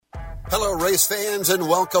Hello, race fans, and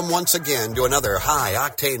welcome once again to another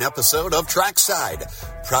high-octane episode of Trackside,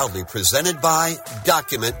 proudly presented by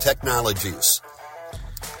Document Technologies.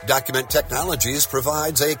 Document Technologies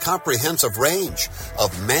provides a comprehensive range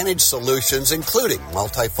of managed solutions, including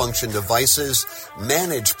multifunction devices,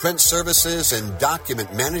 managed print services, and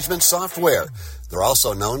document management software. They're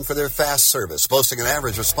also known for their fast service, boasting an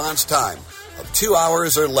average response time of 2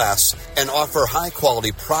 hours or less, and offer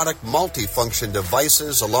high-quality product multifunction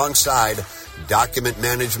devices alongside document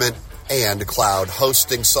management and cloud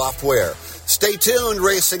hosting software. Stay tuned,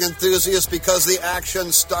 racing enthusiasts, because the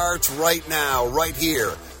action starts right now, right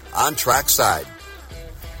here on Trackside.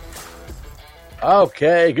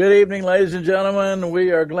 Okay, good evening, ladies and gentlemen.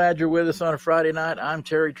 We are glad you're with us on a Friday night. I'm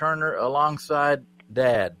Terry Turner alongside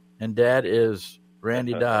Dad, and Dad is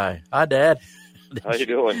Randy Dye. Hi, Dad. How you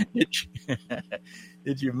doing?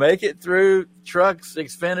 Did you make it through Trucks,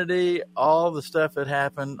 Xfinity, all the stuff that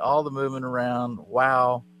happened, all the movement around?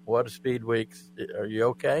 Wow, what a speed week. Are you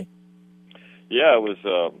okay? Yeah, it was,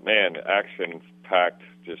 action-packed,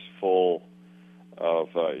 just full of,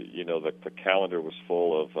 the calendar was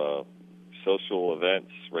full of social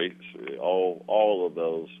events, race, all of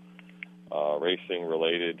those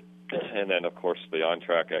racing-related. And then, of course, the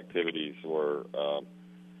on-track activities were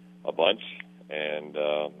a bunch. And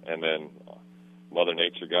then Mother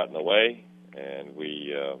Nature got in the way, and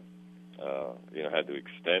we, had to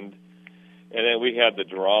extend. And then we had the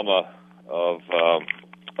drama of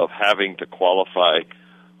having to qualify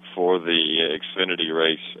for the Xfinity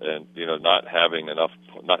race, and not having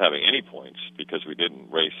any points because we didn't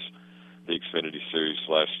race the Xfinity Series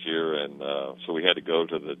last year, and so we had to go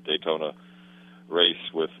to the Daytona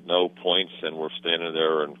race with no points, and we're standing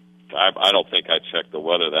there and. I don't think I checked the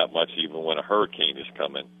weather that much, even when a hurricane is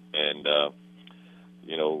coming. And,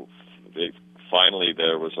 finally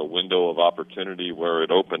there was a window of opportunity where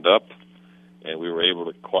it opened up, and we were able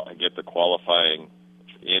to get the qualifying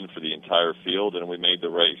in for the entire field, and we made the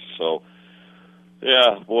race. So,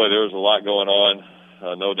 yeah, boy, there was a lot going on,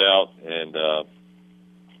 no doubt, and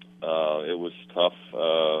it was tough.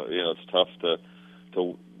 It's tough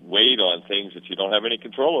to wait on things that you don't have any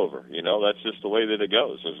control over. That's just the way that it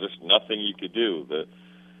goes. There's just nothing you could do.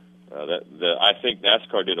 I think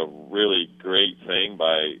NASCAR did a really great thing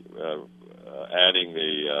by adding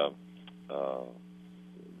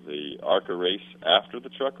the ARCA race after the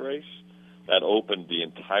truck race. That opened the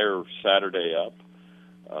entire Saturday up,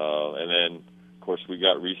 and then of course we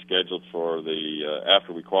got rescheduled for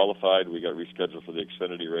after we qualified, we got rescheduled for the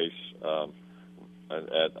Xfinity race.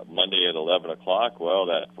 At Monday at 11 o'clock, well,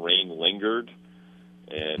 that rain lingered,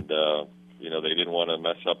 and, they didn't want to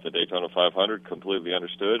mess up the Daytona 500, completely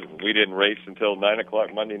understood. We didn't race until 9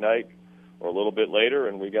 o'clock Monday night or a little bit later,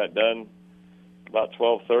 and we got done about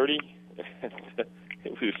 12:30.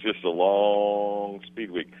 It was just a long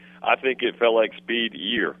speed week. I think it felt like speed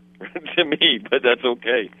year to me, but that's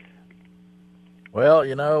okay. Well,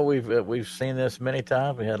 we've seen this many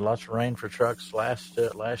times. We had lots of rain for trucks last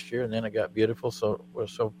year, and then it got beautiful.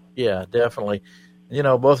 So yeah, definitely.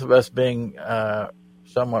 Both of us being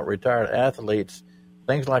somewhat retired athletes,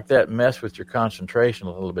 things like that mess with your concentration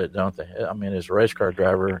a little bit, don't they? I mean, as a race car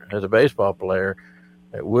driver, as a baseball player,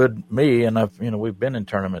 it would me, and we've been in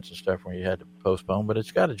tournaments and stuff where you had to postpone, but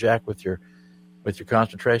it's got to jack with your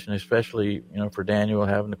concentration, especially, for Daniel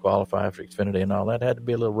having to qualify for Xfinity and all that had to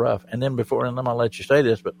be a little rough. And then and I'm going to let you say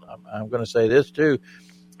this, but I'm going to say this too.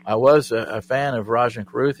 I was a fan of Rajan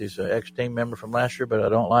Caruth. He's an ex-team member from last year, but I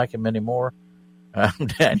don't like him anymore.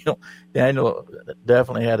 Daniel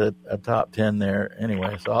definitely had a top 10 there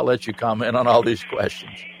anyway. So I'll let you comment on all these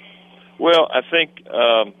questions. Well, I think,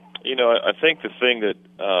 I think the thing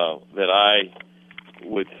that I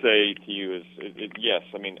would say to you is, yes,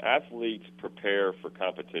 I mean, athletes prepare for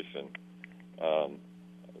competition,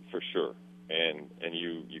 for sure. And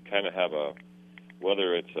you kind of have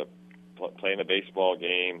whether it's playing a baseball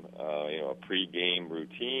game, a pre-game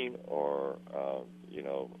routine, or,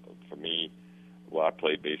 for me, well, I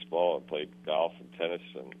played baseball and played golf and tennis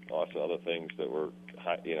and lots of other things that were,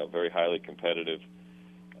 very highly competitive.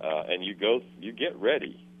 And you get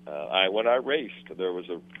ready. When I raced, there was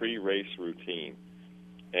a pre-race routine.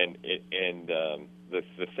 And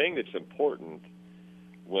the thing that's important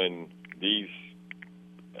when these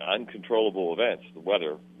uncontrollable events, the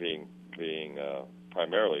weather being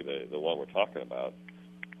primarily the one we're talking about,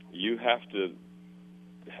 you have to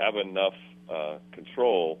have enough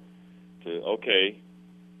control to,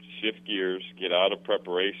 shift gears, get out of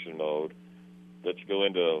preparation mode, let's go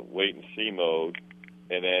into wait-and-see mode,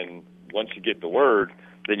 and then once you get the word,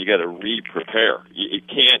 then you got to re-prepare. You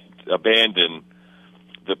can't abandon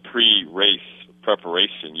the pre-race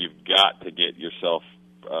preparation. You've got to get yourself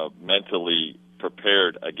mentally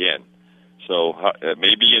prepared again. So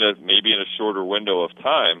maybe in a shorter window of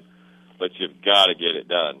time, but you've got to get it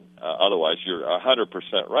done. Otherwise, you're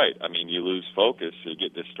 100% right. I mean, you lose focus, you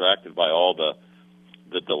get distracted by all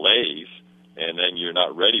the delays, and then you're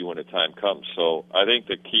not ready when the time comes. So I think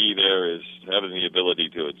the key there is having the ability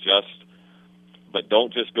to adjust, but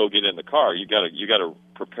don't just go get in the car. You got to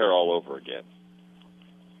prepare all over again.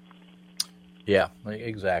 Yeah,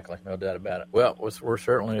 exactly. No doubt about it. Well, we're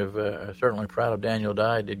certainly proud of Daniel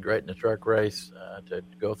Dye. He did great in the truck race to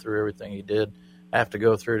go through everything he did, have to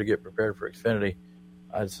go through to get prepared for Xfinity.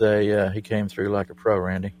 I'd say he came through like a pro,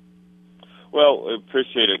 Randy. Well,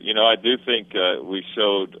 appreciate it. I do think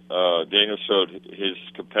Daniel showed his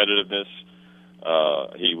competitiveness.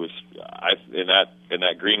 He was in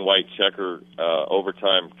that green-white checker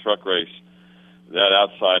overtime truck race. That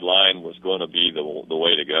outside line was going to be the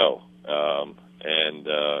way to go.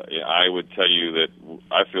 I would tell you that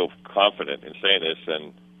I feel confident in saying this,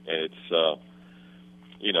 and it's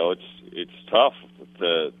it's tough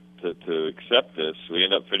to accept this. We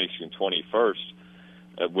end up finishing 21st.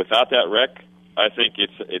 Without that wreck, I think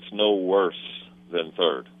it's no worse than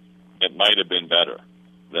third. It might have been better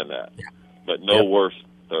than that, but no worse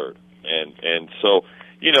than third. And so,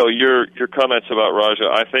 your comments about Raja,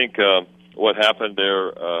 I think what happened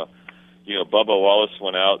there, Bubba Wallace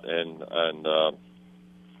went out and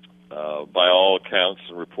by all accounts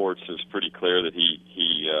and reports, it's pretty clear that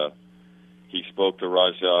he spoke to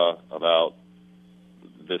Raja about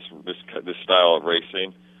this style of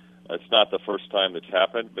racing. It's not the first time it's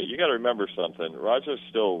happened, but you got to remember something. Raja's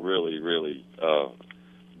still really, really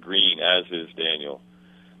green, as is Daniel.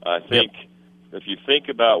 I think if you think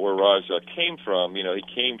about where Raja came from, he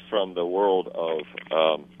came from the world of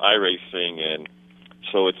iRacing, and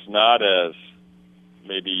so it's not as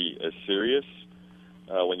maybe as serious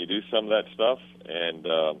when you do some of that stuff. And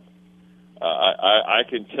I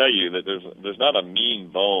can tell you that there's not a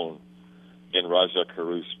mean bone in Raja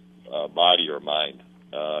Karu's body or mind.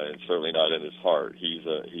 And certainly not in his heart. He's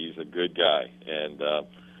a good guy, and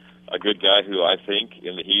a good guy who I think,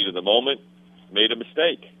 in the heat of the moment, made a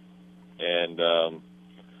mistake, and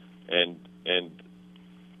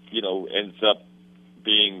ends up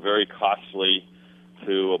being very costly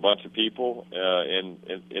to a bunch of people in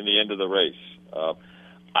the end of the race.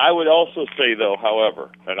 I would also say, though,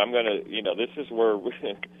 however, and I'm going to, this is where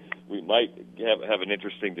we might have an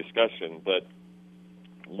interesting discussion, but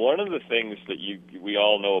one of the things that we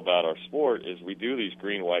all know about our sport is we do these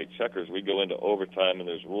green-white checkers. We go into overtime, and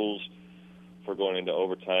there's rules for going into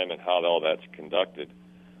overtime and how all that's conducted.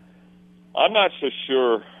 I'm not so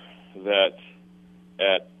sure that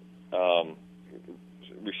at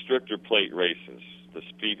restrictor plate races, the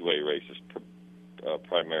speedway races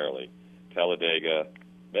primarily, Talladega,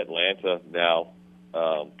 Atlanta now,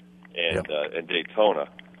 and Daytona,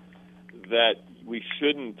 that we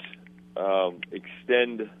shouldn't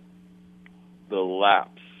extend the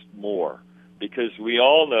laps more, because we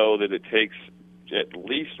all know that it takes at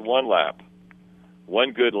least one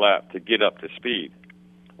good lap to get up to speed.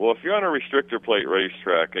 Well, if you're on a restrictor plate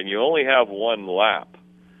racetrack and you only have one lap,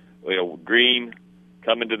 green,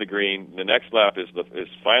 come into the green, the next lap is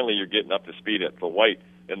finally you're getting up to speed at the white,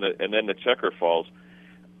 and then the checker falls.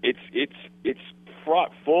 It's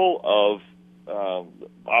fraught full of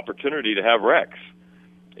opportunity to have wrecks.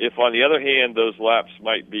 If, on the other hand, those laps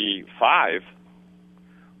might be 5,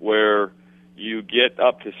 where you get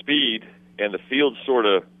up to speed and the field sort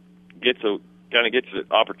of gets an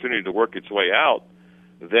opportunity to work its way out,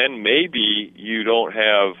 then maybe you don't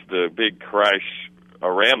have the big crash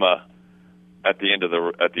arama at the end of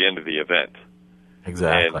the event.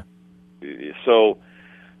 Exactly. And so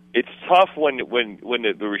it's tough when the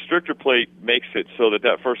restrictor plate makes it so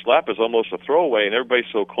that first lap is almost a throwaway, and everybody's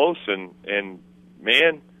so close, and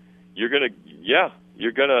man,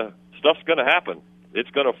 stuff's gonna happen. It's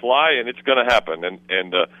gonna fly, and it's gonna happen,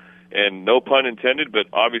 and no pun intended, but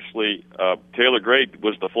obviously Taylor Gray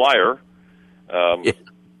was the flyer,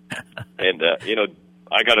 and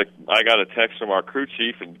I got a text from our crew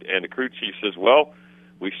chief, and the crew chief says, well,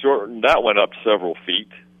 we shortened that one up several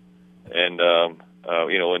feet, and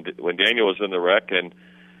when Daniel was in the wreck, and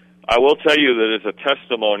I will tell you that as a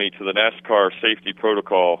testimony to the NASCAR safety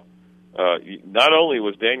protocol. Not only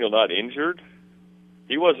was Daniel not injured,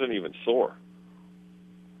 he wasn't even sore.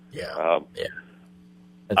 Yeah.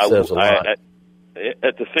 That says a lot.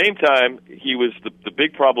 At the same time, he was the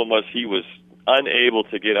big problem was he was unable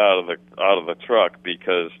to get out of the truck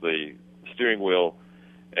because the steering wheel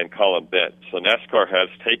and column bent. So NASCAR has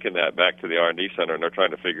taken that back to the R&D center, and they're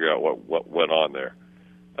trying to figure out what went on there.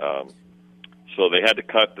 So they had to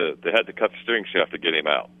cut the steering shaft to get him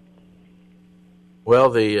out.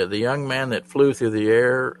 Well, the young man that flew through the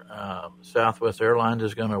air, Southwest Airlines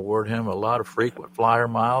is going to award him a lot of frequent flyer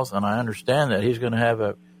miles, and I understand that he's going to have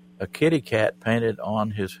a kitty cat painted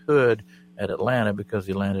on his hood at Atlanta because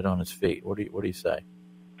he landed on his feet. What do you say?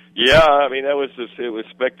 Yeah, I mean it was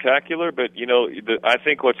spectacular, but I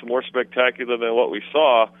think what's more spectacular than what we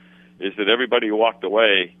saw is that everybody walked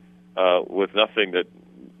away with nothing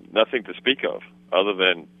to speak of other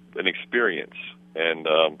than an experience, and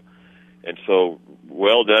so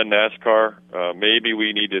well done, NASCAR. Maybe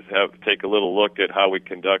we need to take a little look at how we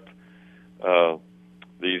conduct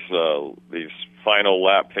these final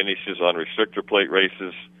lap finishes on restrictor plate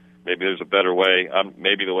races. Maybe there's a better way.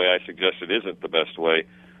 Maybe the way I suggested isn't the best way,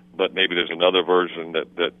 but maybe there's another version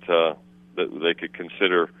that they could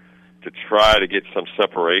consider to try to get some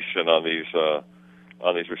separation on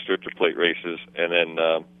these restrictor plate races. And then,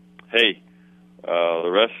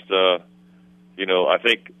 the rest. I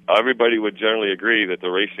think everybody would generally agree that the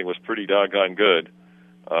racing was pretty doggone good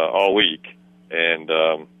all week, and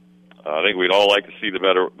I think we'd all like to see the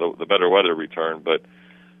better weather return, but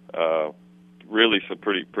really some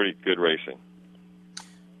pretty good racing.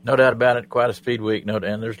 No doubt about it. Quite a speed week.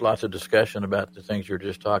 And there's lots of discussion about the things you're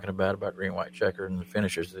just talking about green, white checker and the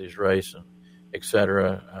finishes of these races, and et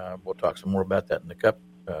cetera. We'll talk some more about that in the Cup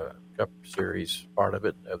Series part of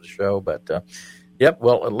the show, but. Yep,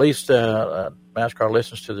 well, at least NASCAR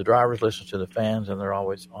listens to the drivers, listens to the fans, and they're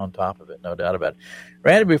always on top of it, no doubt about it.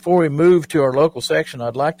 Randy, before we move to our local section,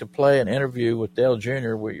 I'd like to play an interview with Dale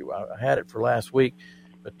Jr. I had it for last week,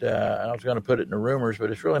 but I was going to put it in the rumors,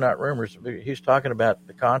 but it's really not rumors. He's talking about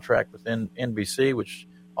the contract within NBC, which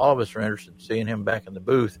all of us are interested in seeing him back in the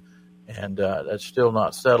booth, and that's still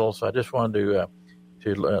not settled. So I just wanted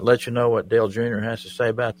to let you know what Dale Jr. has to say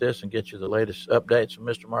about this and get you the latest updates. So,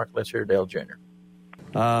 Mr. Mark, let's hear Dale Jr.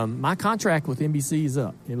 My contract with NBC is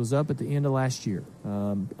up. It was up at the end of last year.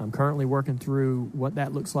 I'm currently working through what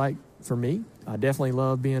that looks like for me. I definitely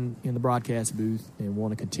love being in the broadcast booth and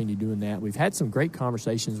want to continue doing that. We've had some great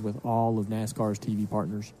conversations with all of NASCAR's TV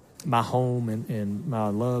partners. My home and my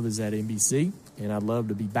love is at NBC, and I'd love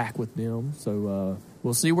to be back with them. So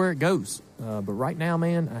we'll see where it goes. But right now,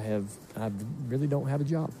 man, I really don't have a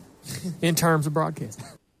job in terms of broadcasting.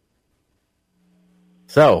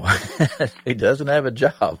 So he doesn't have a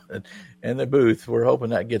job in the booth. We're hoping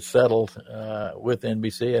that gets settled with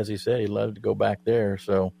NBC. As he said, he'd love to go back there.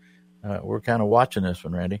 So we're kind of watching this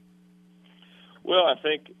one, Randy. Well, I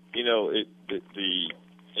think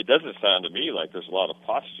it doesn't sound to me like there's a lot of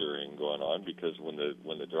posturing going on, because when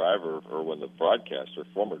the driver or when the broadcaster,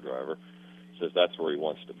 former driver, says that's where he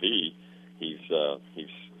wants to be, he's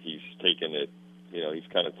taken it.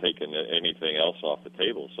 He's kind of taken anything else off the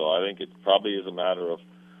table. So I think it probably is a matter of,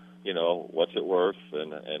 what's it worth?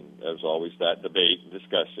 And there's always that debate and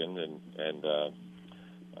discussion. And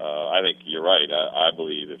I think you're right. I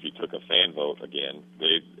believe if you took a fan vote again,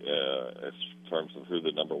 in terms of who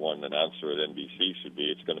the number one announcer at NBC should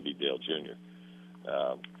be, it's going to be Dale Jr.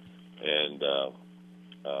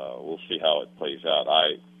 We'll see how it plays out.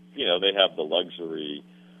 They have the luxury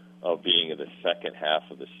of being in the second half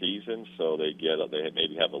of the season, so they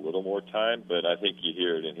maybe have a little more time. But I think you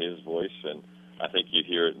hear it in his voice, and I think you'd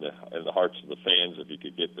hear it in the hearts of the fans if you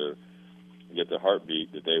could get their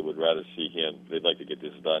heartbeat that they would rather see him. They'd like to get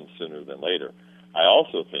this done sooner than later. I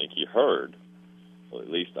also think you heard, well, at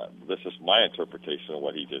least this is my interpretation of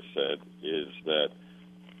what he just said, is that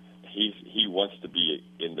he wants to be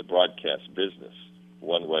in the broadcast business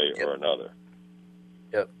one way or another.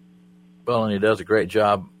 Yep. Well, and he does a great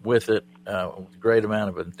job with it, with a great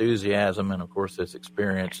amount of enthusiasm and, of course, this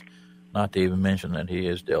experience, not to even mention that he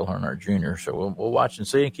is Dale Earnhardt Jr. So we'll watch and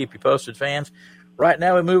see and keep you posted, fans. Right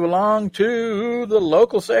now we move along to the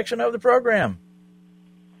local section of the program.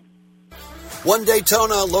 One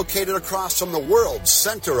Daytona, located across from the world's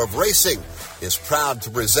center of racing, is proud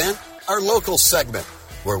to present our local segment,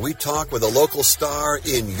 where we talk with a local star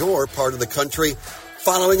in your part of the country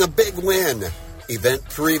following a big win, event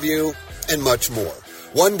preview, and much more.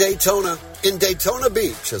 One Daytona in Daytona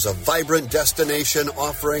Beach is a vibrant destination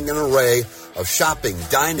offering an array of shopping,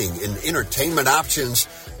 dining, and entertainment options,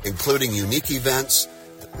 including unique events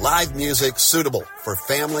and live music suitable for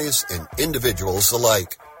families and individuals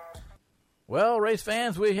alike. Well, race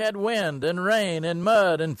fans, we had wind and rain and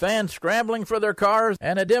mud and fans scrambling for their cars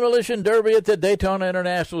and a demolition derby at the Daytona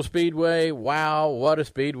International Speedway. Wow, what a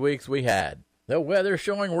speed weeks we had. The weather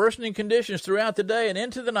showing worsening conditions throughout the day and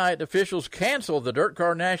into the night, officials canceled the Dirt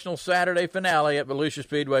Car National Saturday finale at Volusia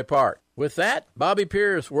Speedway Park. With that, Bobby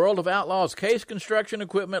Pierce, World of Outlaws Case Construction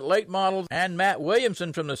Equipment late models, and Matt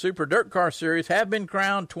Williamson from the Super Dirt Car Series have been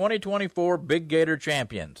crowned 2024 Big Gator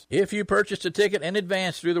champions. If you purchased a ticket in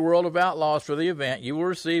advance through the World of Outlaws for the event, you will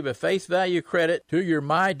receive a face value credit to your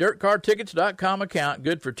MyDirtCarTickets.com account,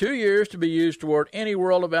 good for 2 years to be used toward any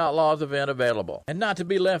World of Outlaws event available. And not to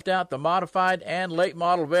be left out, the modified and late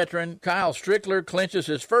model veteran Kyle Strickler clinches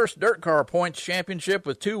his first dirt car points championship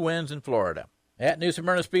with 2 wins in Florida. At New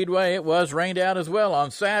Smyrna Speedway, it was rained out as well on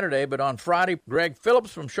Saturday, but on Friday, Greg Phillips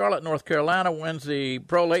from Charlotte, North Carolina, wins the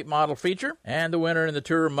Pro Late Model feature, and the winner in the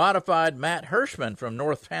Tour Modified, Matt Hirschman from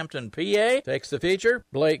Northampton, PA, takes the feature.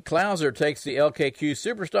 Blake Klauser takes the LKQ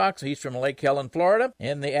Superstocks. He's from Lake Helen, Florida.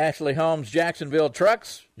 In the Ashley Holmes Jacksonville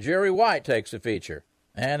Trucks, Jerry White takes the feature.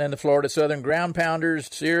 And in the Florida Southern Ground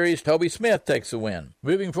Pounders Series, Toby Smith takes the win.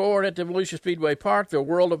 Moving forward at the Volusia Speedway Park, the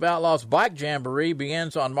World of Outlaws Bike Jamboree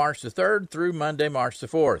begins on March the 3rd through Monday, March the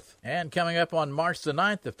 4th. And coming up on March the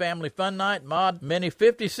 9th, the Family Fun Night Mod Mini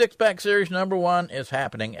 56-Pack Series #1 is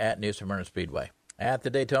happening at New Smyrna Speedway. At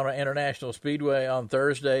the Daytona International Speedway on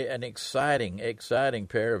Thursday, an exciting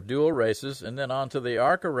pair of dual races, and then on to the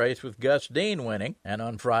ARCA race with Gus Dean winning. And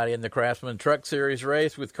on Friday in the Craftsman Truck Series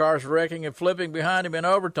race with cars wrecking and flipping behind him in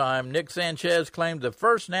overtime, Nick Sanchez claimed the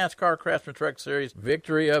first NASCAR Craftsman Truck Series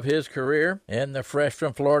victory of his career in the Fresh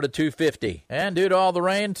from Florida 250. And due to all the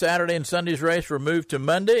rain, Saturday and Sunday's race were moved to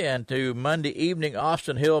Monday, and to Monday evening,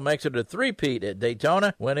 Austin Hill makes it a three-peat at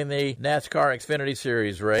Daytona, winning the NASCAR Xfinity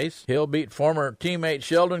Series race. Hill beat former teammate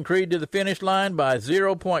Sheldon Creed to the finish line by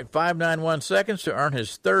 0.591 seconds to earn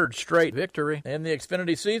his third straight victory in the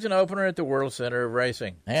Xfinity season opener at the World Center of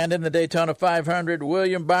Racing. And in the Daytona 500,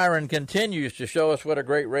 William Byron continues to show us what a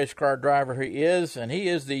great race car driver he is, and he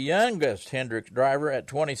is the youngest Hendricks driver at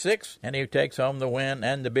 26, and he takes home the win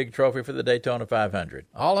and the big trophy for the Daytona 500.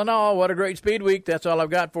 All in all, what a great speed week. That's all I've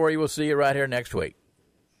got for you. We'll see you right here next week.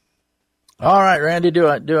 All right, Randy, do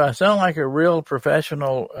I sound like a real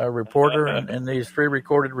professional reporter in these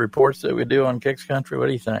pre-recorded reports that we do on Kicks Country? What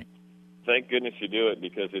do you think? Thank goodness you do it,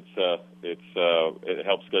 because it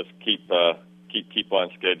helps us keep on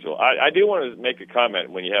schedule. I do want to make a comment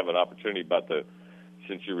when you have an opportunity about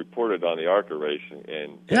since you reported on the ARCA race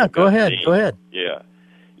and yeah, go ahead. Yeah.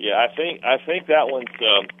 I think that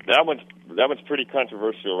one's pretty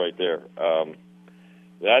controversial right there.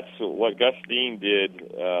 That's what Gus Dean did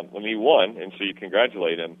when he won, and so you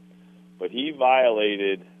congratulate him. But he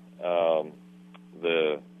violated one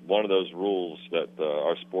of those rules that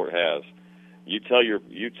our sport has. You tell your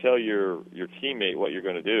teammate what you're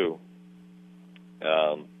going to do,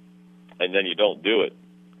 and then you don't do it.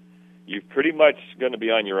 You're pretty much going to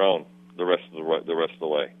be on your own the rest of the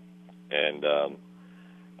way. And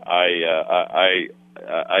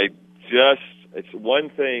it's one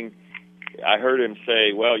thing. I heard him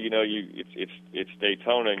say, "Well, it's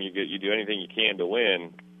Daytona, and you do anything you can to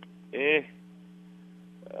win."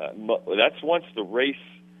 That's once the race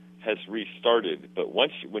has restarted. But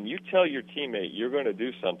when you tell your teammate you're going to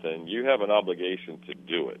do something, you have an obligation to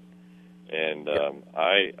do it. And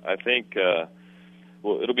I think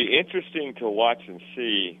it'll be interesting to watch and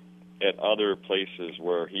see at other places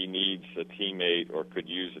where he needs a teammate or could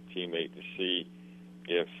use a teammate to see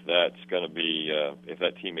if that's going to be if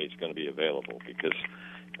that teammate's going to be available, because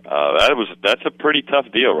that's a pretty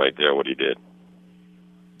tough deal right there what he did.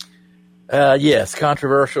 Yes,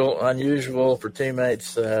 controversial, unusual for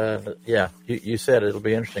teammates. You said it'll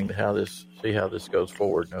be interesting to see how this goes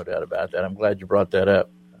forward. No doubt about that. I'm glad you brought that up.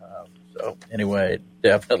 So anyway,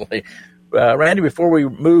 definitely. Randy, before we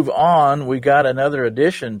move on, we got another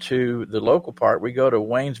addition to the local part. We go to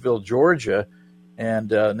Waynesville, Georgia. And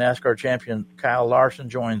NASCAR champion Kyle Larson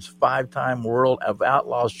joins five-time World of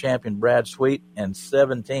Outlaws champion Brad Sweet and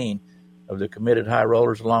 17 of the committed high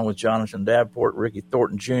rollers, along with Jonathan Davenport, Ricky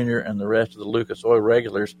Thornton Jr., and the rest of the Lucas Oil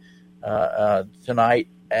regulars tonight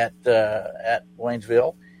at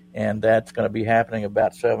Waynesville. And that's going to be happening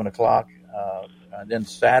about 7 o'clock. And then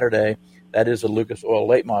Saturday, that is the Lucas Oil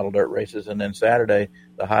late model dirt races. And then Saturday,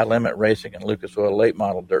 the high limit racing and Lucas Oil late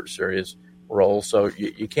model dirt series roll. So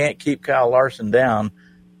you can't keep Kyle Larson down,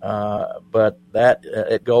 but that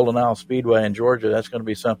at Golden Isle Speedway in Georgia, that's going to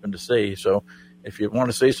be something to see. So if you want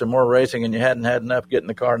to see some more racing and you hadn't had enough, get in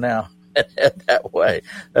the car now and head that way.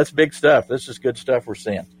 That's big stuff. This is good stuff we're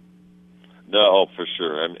seeing. No, for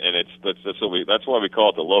sure, and that's why we call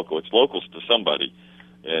it the local. It's locals to somebody,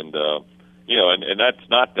 and and that's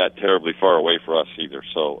not that terribly far away for us either.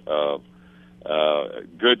 So.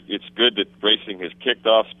 Good. It's good that racing has kicked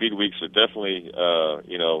off. Speed weeks are definitely,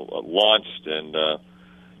 launched, and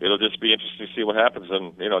it'll just be interesting to see what happens.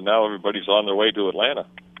 And now everybody's on their way to Atlanta.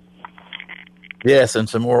 Yes, and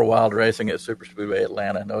some more wild racing at Super Speedway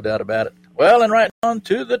Atlanta, no doubt about it. Well, and right on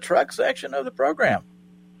to the truck section of the program.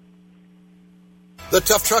 The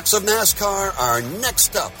Tough Trucks of NASCAR are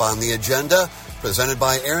next up on the agenda, presented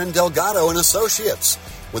by Aaron Delgado and Associates.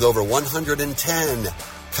 With over 110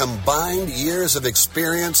 combined years of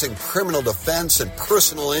experience in criminal defense and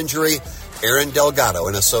personal injury, Aaron Delgado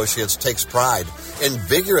and Associates takes pride in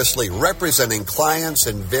vigorously representing clients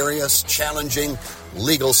in various challenging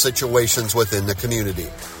legal situations within the community.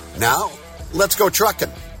 Now, let's go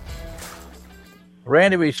trucking.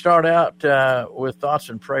 Randy, we start out with thoughts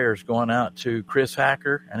and prayers going out to Chris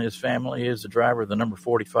Hacker and his family. He is the driver of the number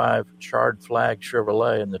 45 Charred Flag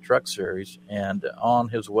Chevrolet in the Truck Series, and on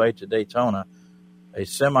his way to Daytona, a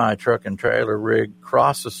semi-truck and trailer rig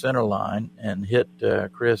crossed the center line and hit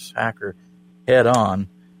Chris Hacker head on.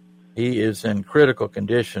 He is in critical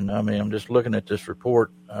condition. I mean, I'm just looking at this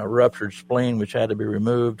report. Ruptured spleen, which had to be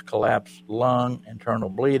removed, collapsed lung, internal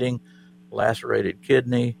bleeding, lacerated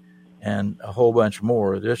kidney, and a whole bunch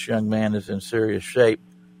more. This young man is in serious shape.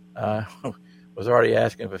 Was already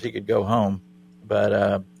asking if he could go home.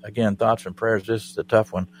 But, again, thoughts and prayers. This is a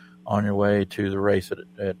tough one on your way to the race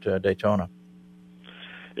at Daytona.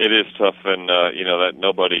 It is tough, and, that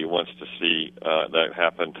nobody wants to see that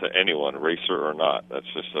happen to anyone, racer or not. That's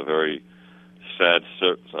just a very sad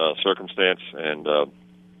circumstance. And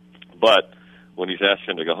but when he's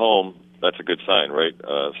asking to go home, that's a good sign, right?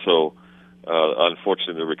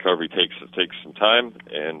 Unfortunately, the recovery takes some time,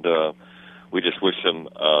 and we just wish him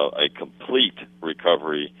a complete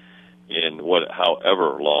recovery in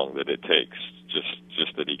however long that it takes.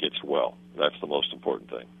 Just that he gets well. That's the most important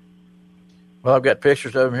thing. Well, I've got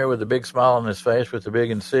pictures of him here with a big smile on his face, with a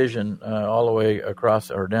big incision all the way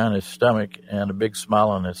across or down his stomach, and a big smile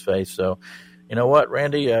on his face. So, you know what,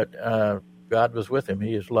 Randy? God was with him.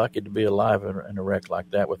 He is lucky to be alive in a wreck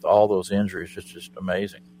like that with all those injuries. It's just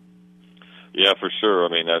amazing. Yeah, for sure. I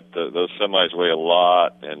mean, those semis weigh a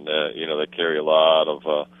lot, and they carry a lot of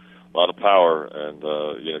power, and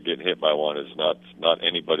getting hit by one is not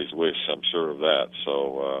anybody's wish. I'm sure of that.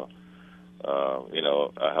 So,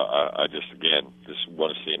 I just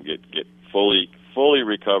want to see him get fully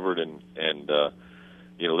recovered and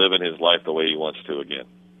living his life the way he wants to again.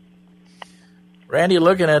 Randy,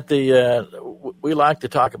 looking at we like to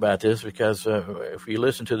talk about this because if you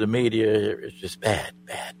listen to the media, it's just bad.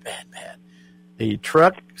 The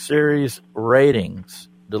Truck Series ratings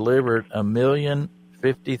delivered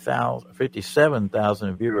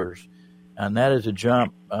 1,057,000 viewers, and that is a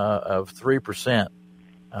jump of 3%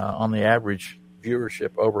 on the average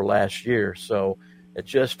viewership over last year. So it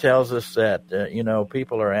just tells us that,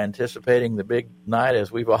 people are anticipating the big night,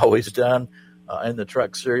 as we've always done in the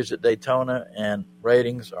Truck Series at Daytona, and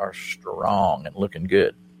ratings are strong and looking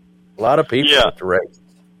good. A lot of people at the race.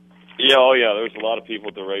 Yeah, oh yeah, there was a lot of people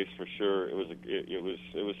at the race for sure. It was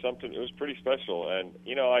something. It was pretty special, and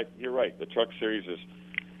you're right. The Truck Series is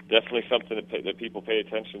definitely something that people pay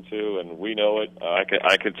attention to, and we know it. I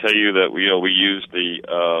can tell you that we used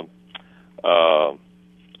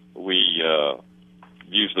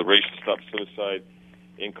the Race to Stop Suicide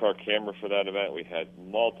in-car camera for that event. We had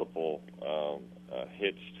multiple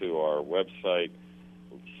hits to our website,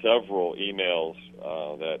 several emails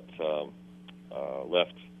that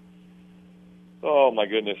left. Oh my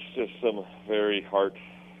goodness, just some very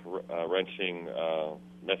heart-wrenching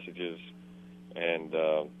messages, and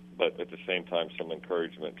but at the same time some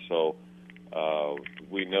encouragement. So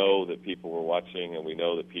we know that people were watching, and we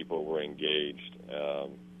know that people were engaged,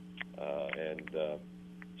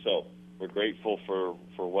 so we're grateful for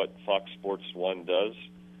what Fox Sports 1 does,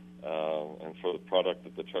 and for the product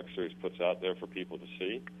that the Truck Series puts out there for people to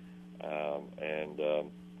see,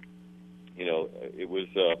 it was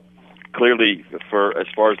clearly, as far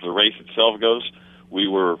as the race itself goes, we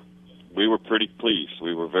were pretty pleased.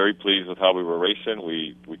 We were very pleased with how we were racing.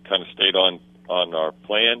 We kind of stayed on our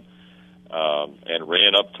plan, and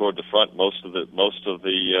ran up toward the front most of the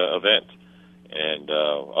event. And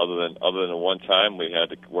other than one time, we had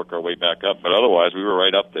to work our way back up. But otherwise, we were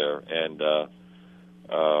right up there. And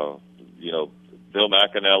Bill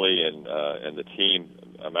McAnally and the team,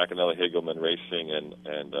 McAnally Higelman Racing,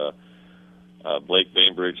 and Blake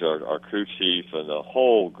Bainbridge, our crew chief, and the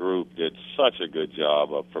whole group did such a good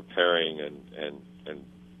job of preparing and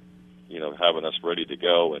having us ready to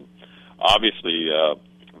go. And obviously,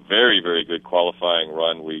 very, very good qualifying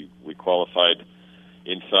run. We qualified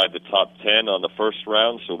inside the top 10 on the first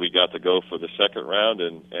round, so we got to go for the second round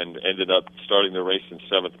and ended up starting the race in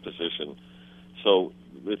 7th position. So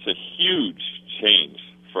it's a huge change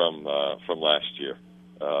from last year.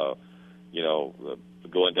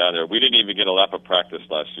 going down there. We didn't even get a lap of practice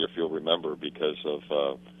last year, if you'll remember, because of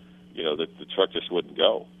the truck just wouldn't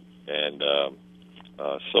go, and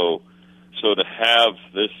so to have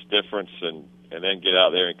this difference and then get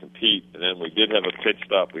out there and compete, and then we did have a pit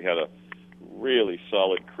stop. We had a really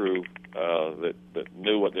solid crew that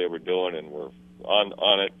knew what they were doing and were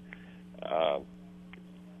on it.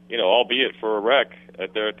 Albeit for a wreck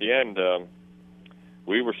at the end,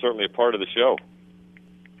 we were certainly a part of the show.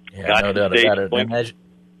 Yeah, no doubt about it.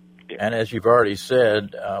 And as you've already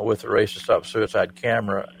said, with the Race to Stop Suicide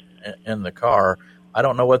camera in the car, I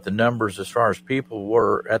don't know what the numbers as far as people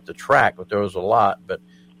were at the track, but there was a lot. But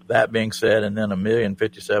that being said, and then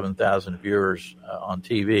 1,057,000 viewers on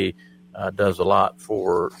TV does a lot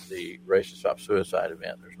for the Race to Stop Suicide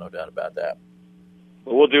event. There's no doubt about that.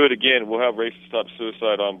 Well, we'll do it again. We'll have Race to Stop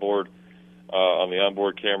Suicide on board on the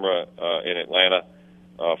onboard camera in Atlanta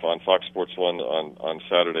on Fox Sports 1 on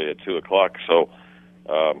Saturday at 2:00. So,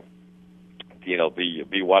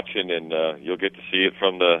 be watching, and you'll get to see it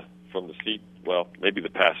from the seat. Well, maybe the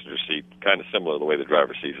passenger seat, kind of similar to the way the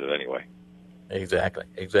driver sees it anyway.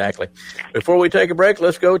 Exactly. Before we take a break,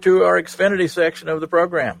 let's go to our Xfinity section of the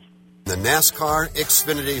program. The NASCAR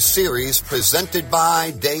Xfinity Series presented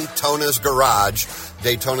by Daytona's Garage.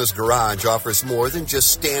 Daytona's Garage offers more than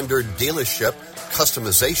just standard dealership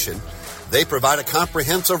customization. They provide a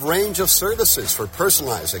comprehensive range of services for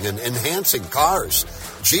personalizing and enhancing cars,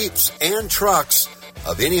 Jeeps, and trucks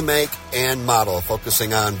of any make and model,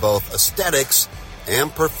 focusing on both aesthetics and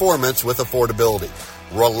performance with affordability.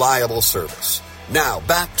 Reliable service. Now,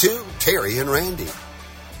 back to Terry and Randy.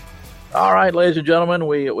 All right, ladies and gentlemen,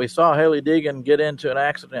 we saw Hailie Deegan get into an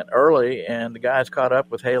accident early, and the guys caught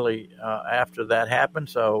up with Hailie after that happened.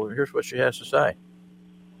 So here's what she has to say.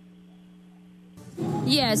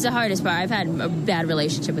 Yeah, it's the hardest part. I've had a bad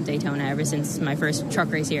relationship with Daytona ever since my first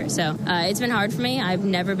truck race here. So it's been hard for me. I've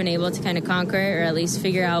never been able to kind of conquer it, or at least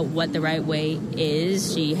figure out what the right way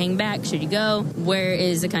is. Should you hang back? Should you go? Where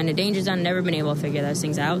is the kind of danger zone? Never been able to figure those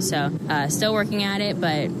things out. So still working at it,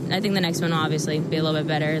 but I think the next one will obviously be a little bit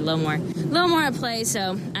better, a little more at play.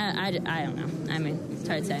 So I don't know. I mean, it's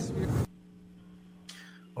hard to say.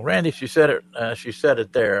 Well, Randy, she said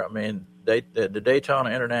it there. I mean, the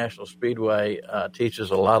Daytona International Speedway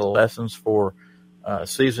teaches a lot of lessons for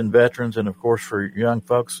seasoned veterans and, of course, for young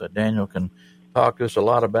folks. Daniel can talk to us a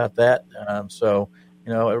lot about that. So,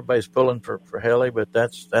 everybody's pulling for Hailie, but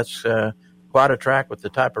that's quite a track with the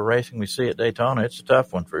type of racing we see at Daytona. It's a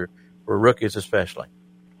tough one for rookies especially.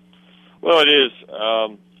 Well, it is.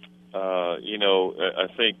 I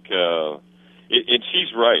think and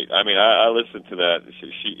she's right. I mean, I listened to that.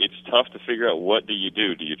 It's tough to figure out what do you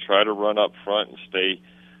do. Do you try to run up front and stay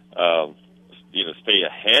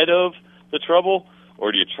ahead of the trouble,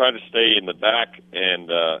 or do you try to stay in the back and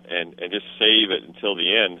just save it until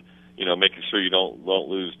the end? Making sure you don't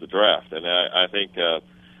lose the draft. And I think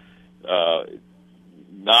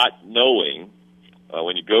not knowing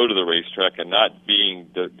when you go to the racetrack and not being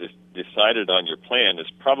decided on your plan is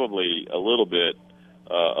probably a little bit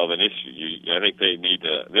of an issue. I think they need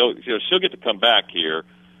to. She'll get to come back here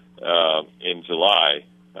in July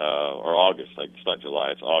or August. Like, it's not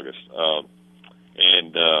July, it's August,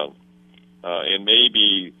 and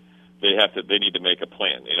maybe they need to make a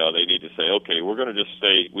plan. They need to say, okay, we're going to just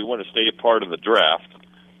stay. We want to stay a part of the draft,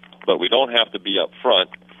 but we don't have to be up front,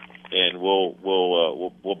 and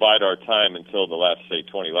we'll bide our time until the last, say,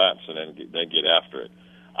 20 laps, and then get after it.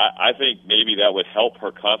 I think maybe that would help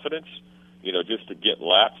her confidence. Just to get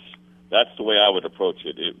laps. That's the way I would approach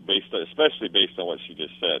it, especially based on what she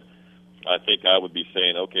just said. I think I would be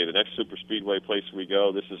saying, okay, the next super speedway place we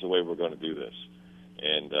go, this is the way we're going to do this,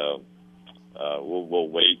 and we'll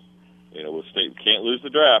wait. We'll stay. We can't lose the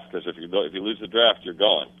draft, because if you lose the draft, you're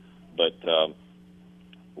gone. But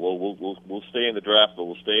we'll stay in the draft, but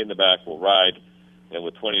we'll stay in the back. We'll ride, and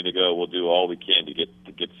with 20 to go, we'll do all we can to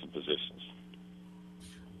get some positions.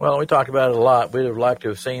 Well, we talked about it a lot. We'd have liked to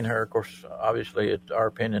have seen her. Of course, obviously, our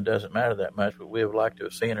opinion doesn't matter that much, but we have liked to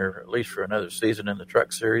have seen her at least for another season in the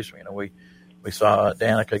Truck Series. We saw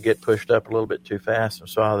Danica get pushed up a little bit too fast and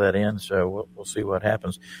saw that end, so we'll see what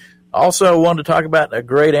happens. Also, wanted to talk about a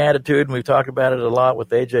great attitude, and we've talked about it a lot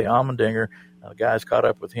with A.J. Allmendinger. The guys caught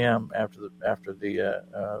up with him after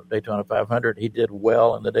the Daytona 500. He did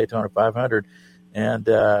well in the Daytona 500, and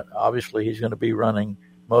obviously he's going to be running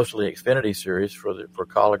mostly Xfinity Series for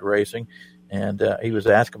Colleague Racing, and he was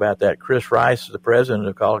asked about that. Chris Rice, the president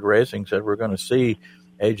of Colleague Racing, said we're going to see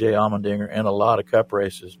A.J. Allmendinger in a lot of Cup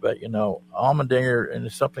races. But, Allmendinger, and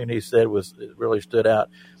something he said it really stood out.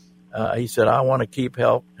 He said, I want to keep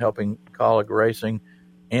helping Colleague Racing,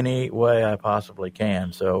 any way I possibly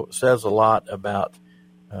can. So it says a lot about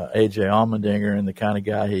A.J. Allmendinger and the kind of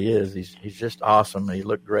guy he is. He's just awesome. He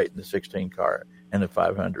looked great in the 16 car and the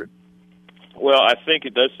 500. Well, I think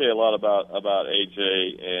it does say a lot about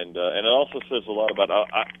AJ, and it also says a lot about.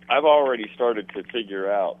 I've already started to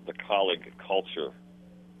figure out the colleague culture,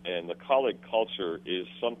 and the colleague culture is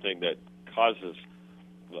something that causes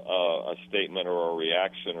a statement or a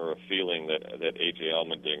reaction or a feeling that AJ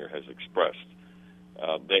Allmendinger has expressed.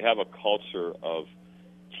 They have a culture of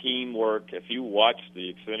teamwork. If you watch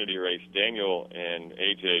the Xfinity race, Daniel and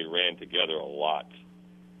AJ ran together a lot.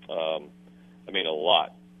 A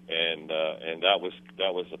lot. And that was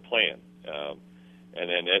the plan. And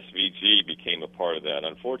then SVG became a part of that.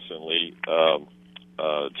 Unfortunately,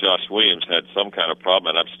 Josh Williams had some kind of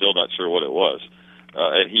problem, and I'm still not sure what it was.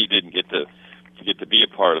 And he didn't get to be a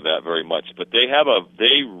part of that very much. But they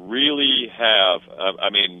really have.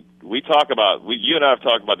 You and I have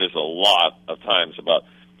talked about this a lot of times about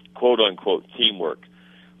quote unquote teamwork.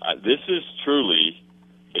 This is truly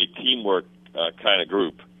a teamwork kind of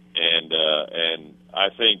group. And I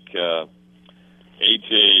think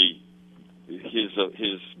AJ,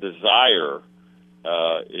 his desire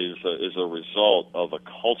is a result of a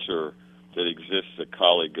culture that exists at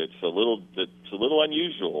Colleague. It's a little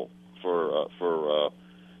unusual for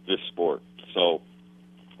this sport. So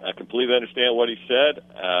I completely understand what he said.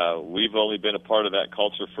 We've only been a part of that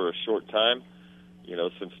culture for a short time,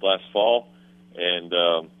 since last fall, and.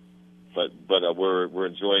 But we're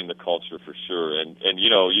enjoying the culture for sure, and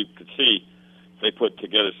you could see they put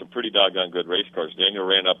together some pretty doggone good race cars. Daniel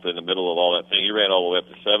ran up in the middle of all that thing. He ran all the way up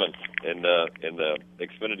to 7th in the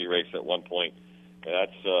Xfinity race at one point. And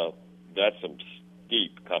that's some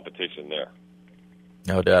steep competition there.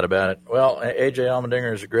 No doubt about it. Well, A.J.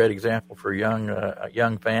 Allmendinger is a great example for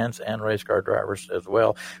young fans and race car drivers as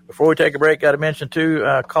well. Before we take a break, got to mention, too,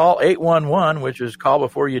 call 811, which is Call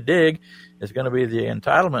Before You Dig, is going to be the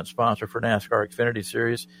entitlement sponsor for NASCAR Xfinity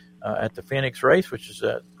Series at the Phoenix race, which is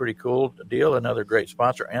a pretty cool deal, another great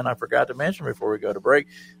sponsor. And I forgot to mention before we go to break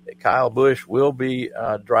that Kyle Busch will be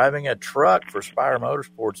driving a truck for Spire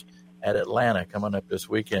Motorsports at Atlanta coming up this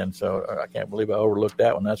weekend. So I can't believe I overlooked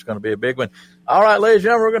that one. That's going to be a big one. All right, ladies and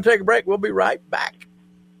gentlemen, we're going to take a break. We'll be right back.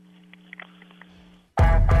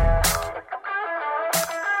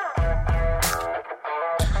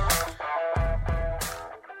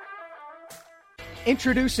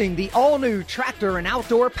 Introducing the all-new tractor and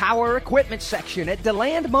outdoor power equipment section at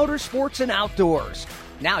DeLand Motorsports and Outdoors.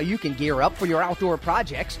 Now you can gear up for your outdoor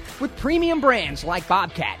projects with premium brands like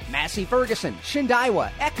Bobcat, Massey Ferguson,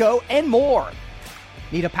 Shindaiwa, Echo, and more.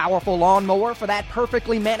 Need a powerful lawnmower for that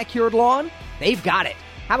perfectly manicured lawn? They've got it.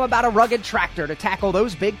 How about a rugged tractor to tackle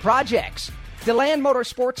those big projects? DeLand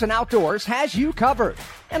Motorsports and Outdoors has you covered.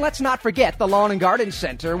 And let's not forget the Lawn and Garden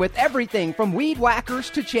Center with everything from weed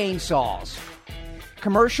whackers to chainsaws.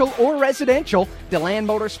 Commercial or residential, DeLand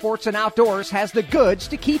Motorsports and Outdoors has the goods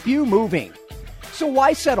to keep you moving. So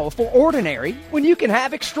why settle for ordinary when you can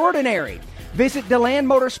have extraordinary? Visit DeLand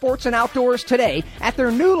Motorsports and Outdoors today at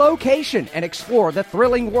their new location and explore the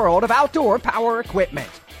thrilling world of outdoor power equipment.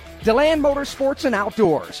 DeLand Motorsports and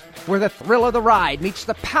Outdoors, where the thrill of the ride meets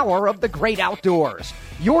the power of the great outdoors.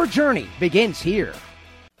 Your journey begins here.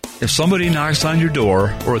 If somebody knocks on your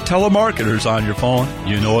door or a telemarketer's on your phone,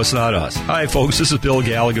 you know it's not us. Hi, folks. This is Bill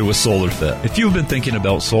Gallagher with SolarFit. If you've been thinking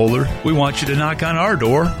about solar, we want you to knock on our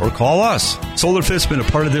door or call us. SolarFit's been a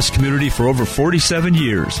part of this community for over 47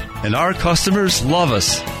 years, and our customers love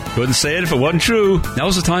us. Couldn't say it if it wasn't true.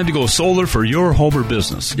 Now's the time to go solar for your home or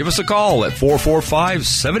business. Give us a call at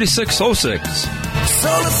 445-7606.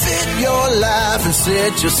 SolarFit your life and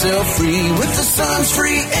set yourself free with the sun's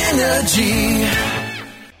free energy.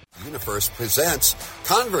 UniFirst presents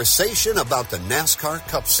Conversation about the NASCAR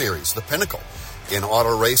Cup Series, the pinnacle. In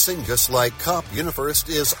auto racing, just like Cup, UniFirst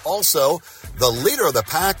is also the leader of the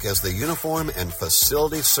pack as the uniform and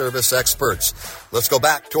facility service experts. Let's go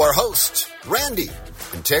back to our hosts, Randy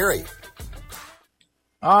and Terry.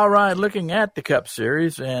 All right, looking at the Cup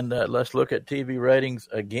Series, and let's look at TV ratings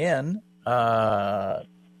again. Let's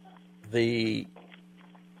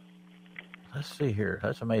see here.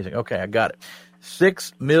 That's amazing. Okay, I got it.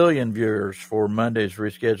 6 million viewers for Monday's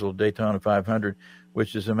rescheduled Daytona 500,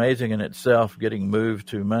 which is amazing in itself, getting moved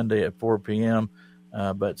to Monday at 4 p.m.,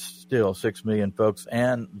 but still 6 million folks.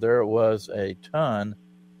 And there was a ton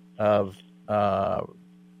of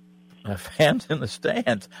fans in the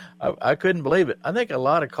stands. I couldn't believe it. I think a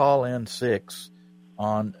lot of call-in 6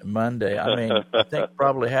 on Monday. I mean, I think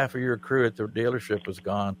probably half of your crew at the dealership was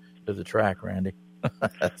gone to the track, Randy.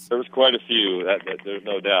 There was quite a few. That there's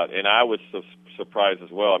no doubt, and I was surprised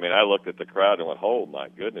as well. I mean, I looked at the crowd and went, "Oh my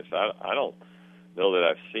goodness!" I don't know that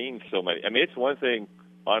I've seen so many. I mean, it's one thing,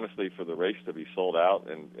 honestly, for the race to be sold out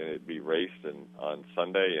and it be raced on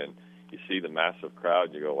Sunday, and you see the massive crowd,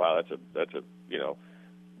 and you go, "Wow, that's a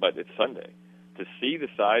but it's Sunday." To see the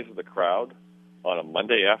size of the crowd on a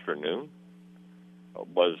Monday afternoon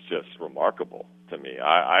was just remarkable to me.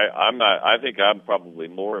 I think I'm probably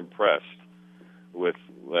more impressed with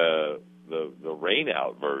the rain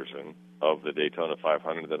out version of the Daytona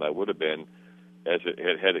 500 than I would have been as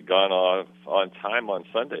had it gone on time on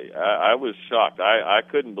Sunday. I was shocked. I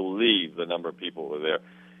couldn't believe the number of people who were there.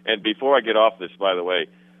 And before I get off this, by the way,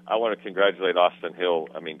 I want to congratulate Austin Hill.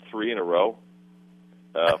 I mean, 3 in a row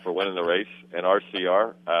for winning the race and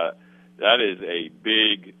RCR. That is a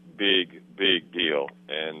big deal.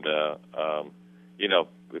 And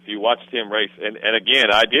if you watched him race, and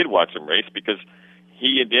again, I did watch him race because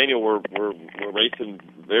he and Daniel were racing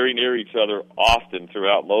very near each other often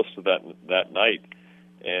throughout most of that night,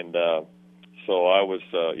 and so I was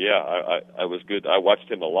I was good. I watched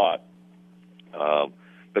him a lot.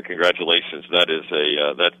 But congratulations, that is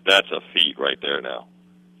that's a feat right there now.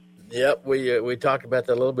 Yep, we talked about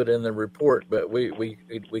that a little bit in the report, but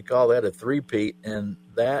we call that a three-peat, and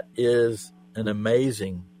that is an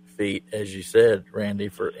amazing feat, as you said, Randy,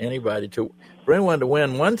 for anyone to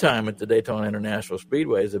win one time at the Daytona International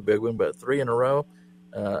Speedway is a big one, but 3 in a row,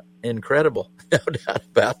 incredible, no doubt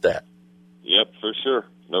about that. Yep, for sure,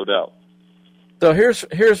 no doubt. So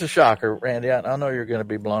here's a shocker, Randy. I know you're going to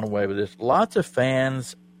be blown away with this. Lots of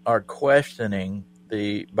fans are questioning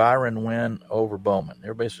the Byron win over Bowman.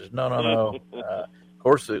 Everybody says, no. Of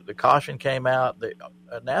course, the caution came out.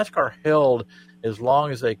 NASCAR held as long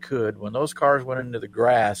as they could. When those cars went into the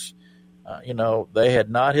grass, they had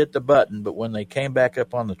not hit the button, but when they came back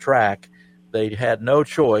up on the track, they had no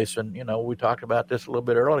choice. And, we talked about this a little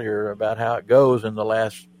bit earlier about how it goes in the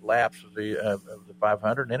last laps of the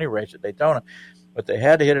 500 in any race at Daytona. But they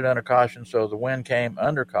had to hit it under caution, so the win came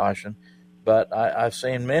under caution. But I've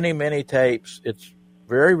seen many tapes. It's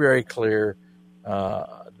very, very clear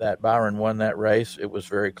that Byron won that race. It was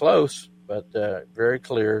very close, but very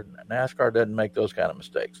clear. NASCAR doesn't make those kind of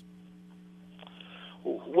mistakes.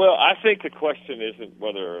 Well, I think the question isn't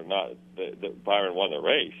whether or not that Byron won the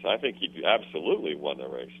race. I think he absolutely won the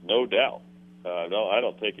race, no doubt. No, I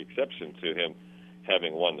don't take exception to him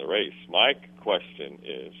having won the race. My question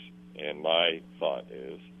is, and my thought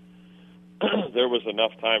is, there was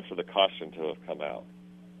enough time for the caution to have come out.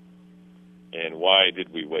 And why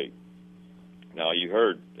did we wait? Now, you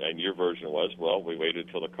heard, and your version was, well, we waited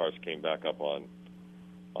until the cars came back up on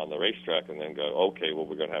the racetrack and then go, okay, well,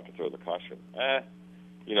 we're going to have to throw the caution.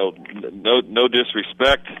 No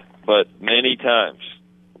disrespect, but many times,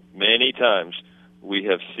 we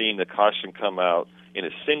have seen the caution come out in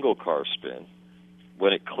a single car spin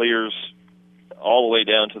when it clears all the way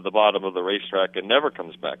down to the bottom of the racetrack and never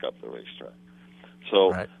comes back up the racetrack.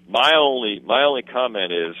 So right. my only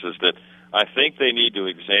comment is that I think they need to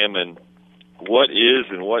examine what is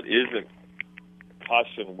and what isn't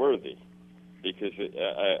caution worthy, because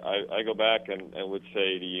I go back and would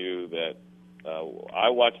say to you that I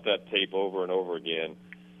watched that tape over and over again.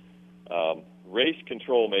 Race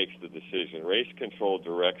control makes the decision. Race control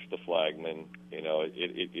directs the flagman.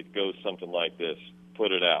 It goes something like this: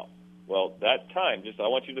 put it out. Well, that time, I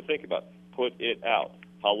want you to think about it. Put it out.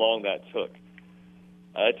 How long that took.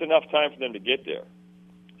 It's enough time for them to get there.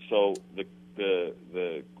 So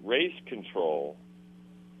the race control,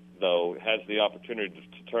 though, has the opportunity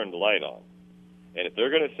to turn the light on. And if they're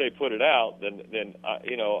going to say put it out, then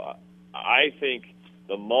I think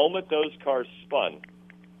the moment those cars spun,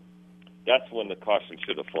 that's when the caution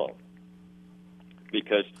should have flown.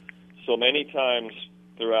 Because so many times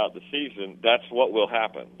throughout the season, that's what will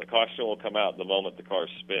happen. The caution will come out the moment the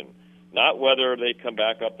cars spin. Not whether they come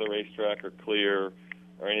back up the racetrack or clear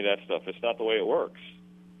or any of that stuff. It's not the way it works.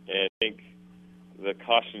 And I think the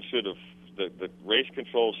caution should have, the race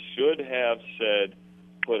control should have said,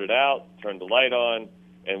 put it out, turn the light on,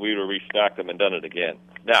 and we would have restacked them and done it again.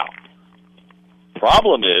 Now,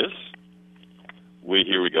 problem is,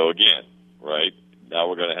 here we go again, right? Now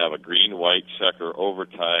we're going to have a green-white checker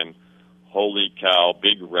overtime. Holy cow,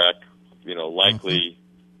 big wreck, likely,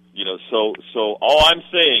 so all I'm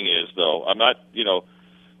saying is, though, I'm not,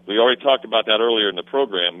 we already talked about that earlier in the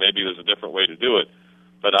program. Maybe there's a different way to do it,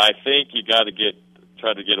 but I think you got to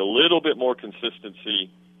try to get a little bit more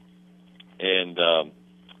consistency, and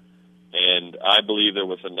I believe there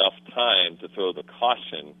was enough time to throw the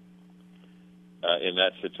caution in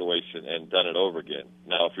that situation and done it over again.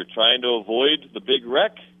 Now, if you're trying to avoid the big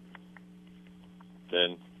wreck,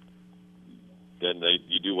 then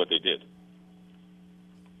you do what they did.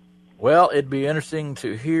 Well, it'd be interesting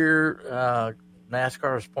to hear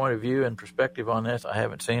NASCAR's point of view and perspective on this. I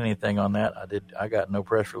haven't seen anything on that. I got no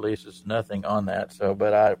press releases, nothing on that. So,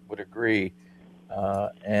 but I would agree.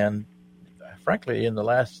 And frankly, in the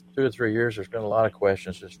last 2 or 3 years, there's been a lot of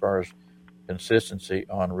questions as far as consistency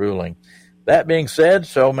on ruling. That being said,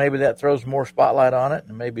 so maybe that throws more spotlight on it,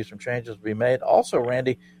 and maybe some changes will be made. Also,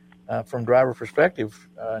 Randy, from driver perspective,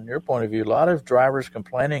 in your point of view, a lot of drivers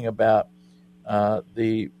complaining about a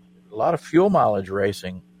lot of fuel mileage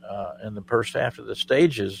racing in the first half of the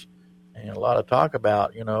stages, and a lot of talk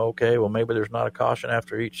about, okay, well, maybe there's not a caution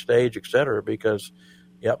after each stage, et cetera, because,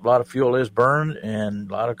 a lot of fuel is burned, and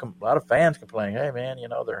a lot of fans complaining, hey, man,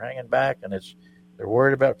 they're hanging back, and they're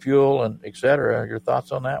worried about fuel, and et cetera. Your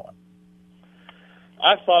thoughts on that one?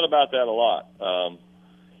 I've thought about that a lot. Are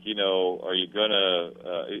you going to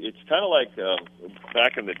it's kind of like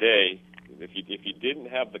back in the day, if you didn't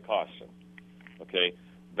have the caution, okay,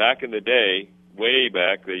 back in the day, way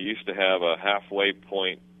back, they used to have a halfway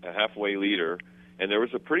point, a halfway leader, and there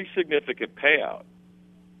was a pretty significant payout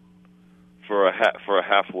for a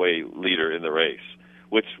halfway leader in the race,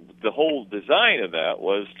 which the whole design of that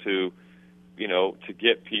was to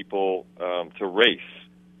get people to race,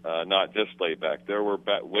 not just lay back. There were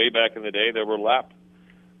way back in the day, there were lap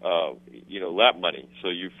money. So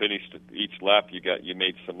you finished each lap, you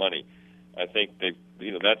made some money. I think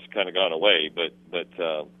that's kind of gone away, but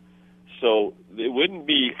so it wouldn't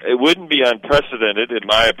be unprecedented, in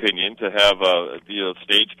my opinion, to have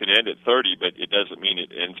stage could end at 30, but it doesn't mean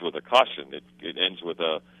it ends with a caution. It ends with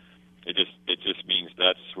it just means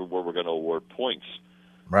that's where we're going to award points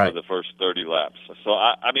for the first 30 laps. So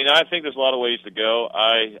I think there's a lot of ways to go.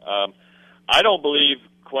 I don't believe,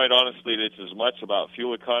 quite honestly, that it's as much about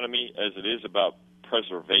fuel economy as it is about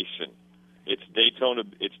preservation. It's Daytona.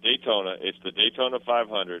 It's the Daytona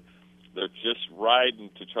 500. They're just riding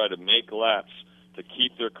to try to make laps to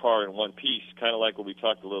keep their car in one piece, kind of like what we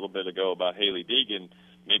talked a little bit ago about Haley Deegan.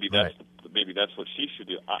 Maybe that's what she should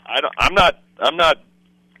do. I'm not.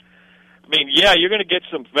 You're going to get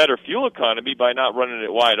some better fuel economy by not running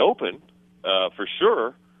it wide open, for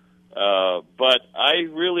sure. But I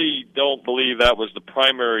really don't believe that was the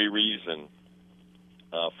primary reason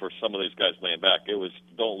for some of these guys laying back. It was,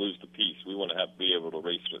 don't lose the piece. We want to be able to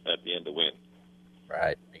race at the end to win.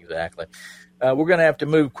 Right, exactly. We're going to have to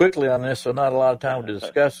move quickly on this, so not a lot of time to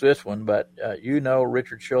discuss this one. But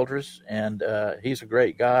Richard Childress, and he's a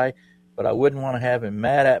great guy, but I wouldn't want to have him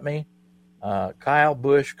mad at me. Kyle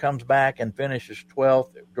Busch comes back and finishes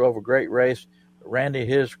 12th, drove a great race. Randy,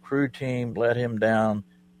 his crew team let him down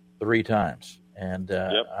 3 times. And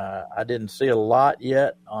I didn't see a lot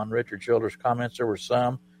yet on Richard Childress' comments. There were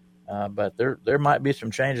some, but there might be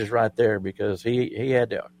some changes right there, because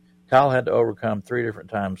Kyle had to overcome 3 different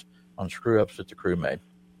times on screw-ups that the crew made.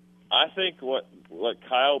 I think what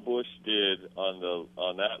Kyle Busch did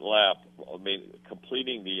on that lap,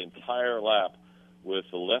 completing the entire lap with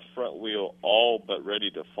the left front wheel all but ready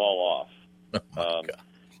to fall off,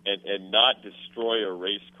 and not destroy a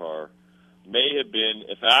race car, may have been,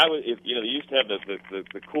 if they used to have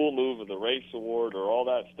the cool move of the race award or all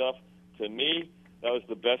that stuff. To me, that was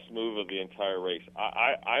the best move of the entire race.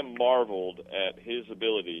 I marveled at his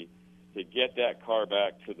ability to get that car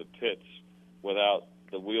back to the pits without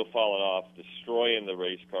the wheel falling off, destroying the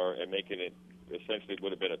race car, and making it essentially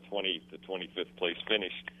would have been a 20 to 25th place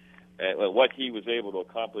finish. And what he was able to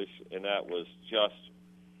accomplish in that was just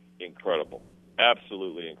incredible,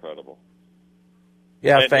 absolutely incredible.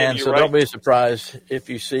 Yeah, fans, so don't be surprised if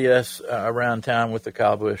you see us around town with the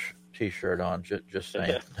Kyle Busch T-shirt on. Just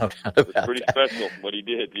saying. No doubt about it's pretty special what he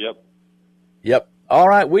did, Yep. All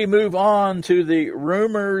right, we move on to the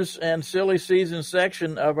rumors and silly season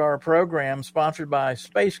section of our program, sponsored by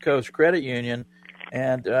Space Coast Credit Union.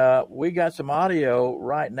 And we got some audio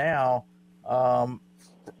right now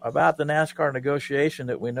about the NASCAR negotiation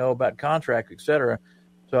that we know about contract, et cetera.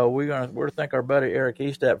 So we're to thank our buddy Eric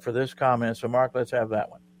Estep for this comment. So, Mark, let's have that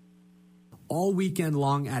one. All weekend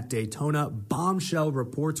long at Daytona, bombshell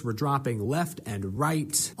reports were dropping left and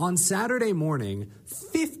right. On Saturday morning,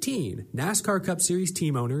 15 NASCAR Cup Series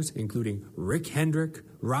team owners, including Rick Hendrick,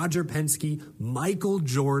 Roger Penske, Michael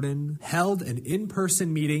Jordan, held an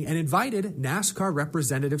in-person meeting and invited NASCAR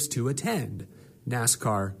representatives to attend.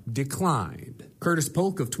 NASCAR declined. Curtis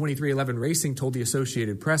Polk of 2311 Racing told the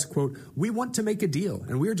Associated Press, quote, "We want to make a deal,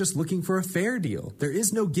 and we're just looking for a fair deal. There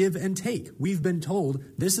is no give and take. We've been told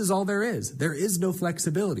this is all there is. There is no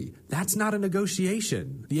flexibility. That's not a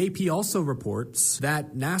negotiation." The AP also reports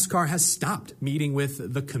that NASCAR has stopped meeting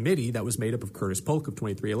with the committee that was made up of Curtis Polk of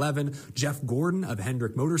 2311, Jeff Gordon of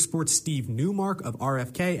Hendrick Motorsports, Steve Newmark of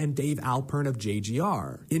RFK, and Dave Alpern of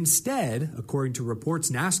JGR. Instead, according to reports,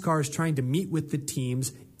 NASCAR is trying to meet with the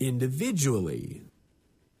teams individually.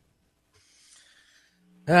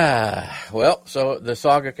 Well, so the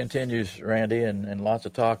saga continues, Randy, and lots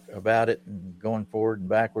of talk about it and going forward and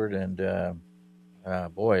backward. And,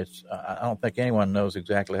 boy, I don't think anyone knows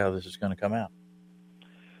exactly how this is going to come out.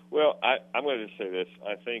 Well, I'm going to just say this.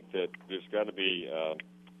 I think that there's got to be,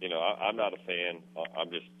 I'm not a fan. I'm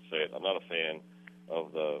just saying I'm not a fan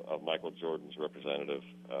of Michael Jordan's representative.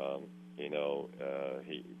 I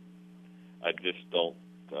just don't.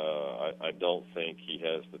 I don't think he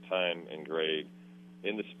has the time and grade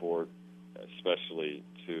in the sport, especially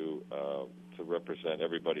to represent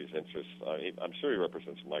everybody's interests. I'm sure he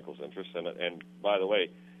represents Michael's interests, and by the way,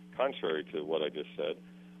 contrary to what I just said,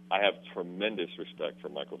 I have tremendous respect for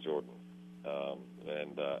Michael Jordan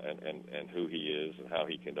and who he is and how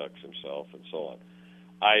he conducts himself and so on.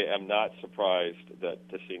 I am not surprised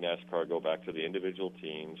to see NASCAR go back to the individual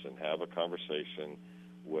teams and have a conversation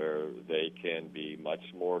where they can be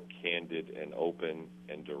much more candid and open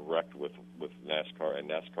and direct with NASCAR and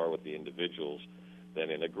NASCAR with the individuals than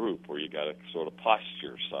in a group where you got to sort of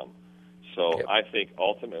posture some. So yep. I think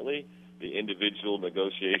ultimately the individual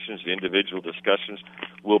negotiations, the individual discussions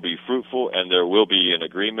will be fruitful, and there will be an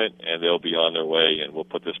agreement, and they'll be on their way, and we'll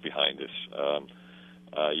put this behind us.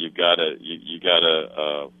 You've got to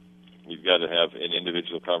have an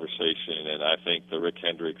individual conversation, and I think the Rick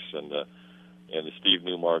Hendricks and the Steve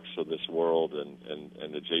Newmarks of this world and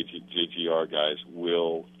the JGR guys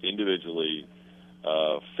will individually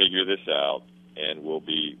figure this out, and we'll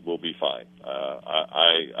be fine.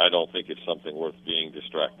 I don't think it's something worth being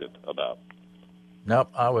distracted about. Nope,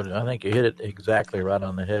 I think you hit it exactly right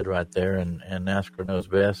on the head right there, and NASCAR knows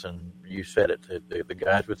best, and you said it. The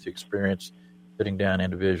guys with the experience sitting down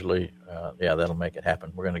individually, that'll make it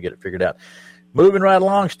happen. We're going to get it figured out. Moving right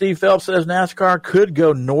along, Steve Phelps says NASCAR could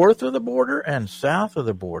go north of the border and south of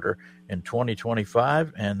the border in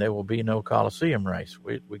 2025, and there will be no Coliseum race.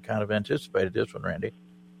 We kind of anticipated this one, Randy.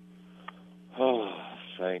 Oh,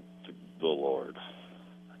 thank the Lord.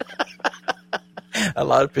 A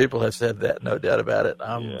lot of people have said that, no doubt about it.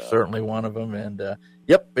 I'm certainly one of them. And,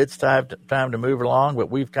 it's time to move along, but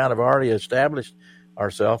we've kind of already established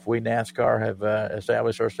ourselves. We, NASCAR, have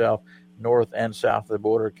established ourselves north and south of the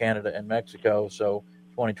border, Canada and Mexico. So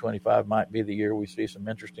 2025 might be the year we see some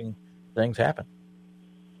interesting things happen.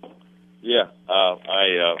 Yeah,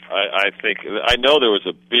 I think I know there was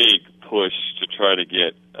a big push to try to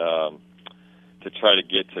get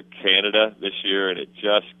to Canada this year, and they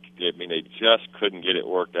just couldn't get it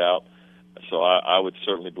worked out. So I would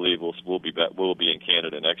certainly believe we'll be in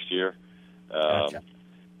Canada next year. Gotcha.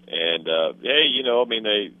 And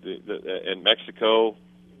in Mexico,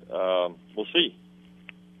 we'll see.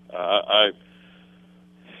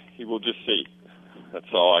 We'll just see. That's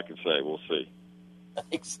all I can say. We'll see.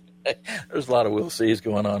 There's a lot of we'll sees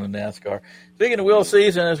going on in NASCAR. Speaking of we'll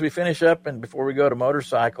sees, and as we finish up and before we go to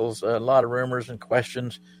motorcycles, a lot of rumors and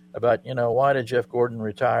questions about, why did Jeff Gordon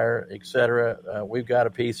retire, et cetera. We've got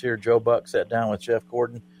a piece here. Joe Buck sat down with Jeff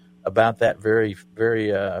Gordon about that very,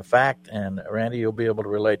 very fact. And, Randy, you'll be able to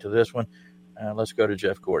relate to this one. Let's go to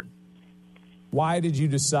Jeff Gordon. Why did you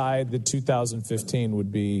decide that 2015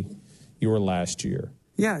 would be your last year?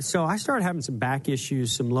 Yeah, so I started having some back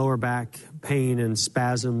issues, some lower back pain and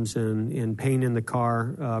spasms and pain in the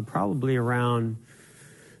car, probably around,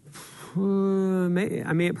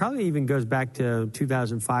 it probably even goes back to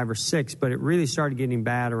 2005 or 6, but it really started getting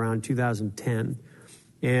bad around 2010.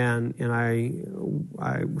 And I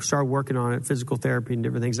started working on it, physical therapy and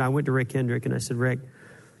different things. And I went to Rick Hendrick and I said, Rick,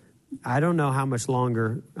 I don't know how much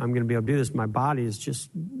longer I'm going to be able to do this. My body is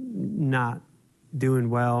just not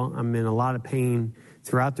doing well. I'm in a lot of pain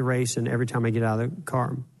throughout the race and every time I get out of the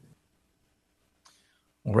car.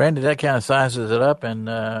 Well, Randy, that kind of sizes it up, and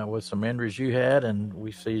with some injuries you had, and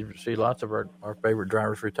we see lots of our favorite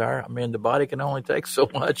drivers retire. I mean, the body can only take so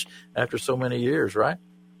much after so many years, right?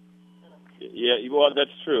 Yeah, well, that's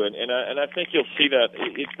true, and I think you'll see that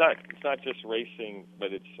it's not just racing,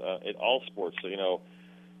 but it's in all sports. So,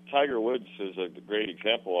 Tiger Woods is a great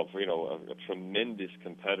example of a tremendous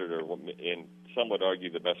competitor, and some would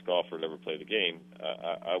argue the best golfer to ever play the game.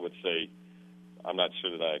 I would say, I'm not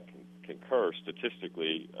sure that I can concur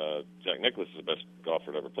statistically. Jack Nicklaus is the best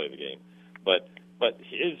golfer to ever play the game, but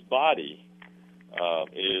his body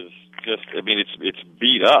is just, it's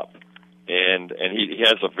beat up, and he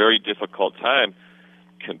has a very difficult time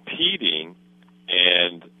competing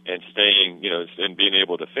and staying, and being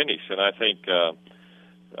able to finish. And I think,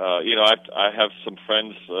 I have some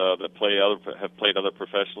friends that have played other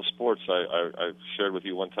professional sports. I shared with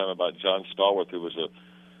you one time about John Stallworth, who was a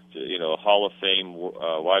Hall of Fame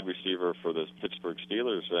wide receiver for the Pittsburgh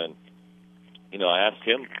Steelers, and I asked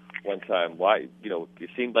him one time why. It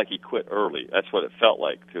seemed like he quit early. That's what it felt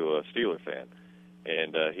like to a Steeler fan,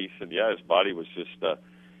 and he said, his body was just,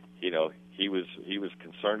 he was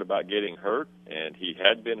concerned about getting hurt, and he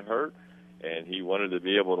had been hurt, and he wanted to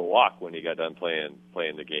be able to walk when he got done playing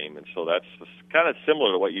the game, and so that's kind of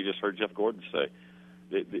similar to what you just heard Jeff Gordon say.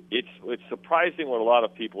 It's surprising what a lot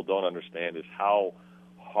of people don't understand is how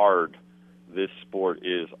hard this sport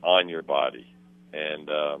is on your body, and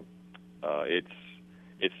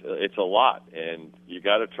it's a lot, and you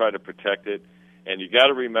got to try to protect it, and you got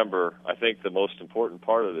to remember. I think the most important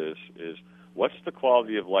part of this is what's the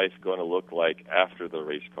quality of life going to look like after the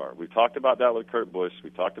race car. We talked about that with Kurt Busch. We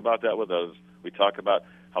talked about that with others. We talked about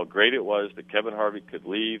how great it was that Kevin Harvick could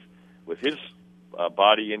leave with his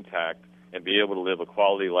body intact and be able to live a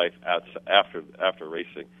quality life after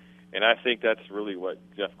racing. And I think that's really what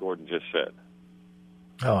Jeff Gordon just said.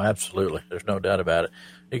 Oh, absolutely. There's no doubt about it.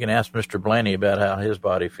 You can ask Mr. Blaney about how his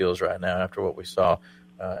body feels right now after what we saw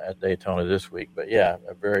at Daytona this week. But, yeah,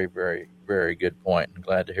 a very, very, very good point. I'm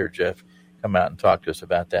glad to hear Jeff come out and talk to us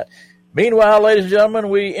about that. Meanwhile, ladies and gentlemen,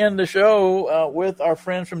 we end the show with our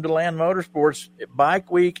friends from DeLand Motorsports.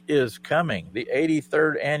 Bike Week is coming. The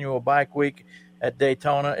 83rd annual Bike Week at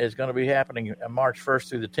Daytona is going to be happening March 1st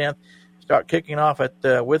through the 10th. Start kicking off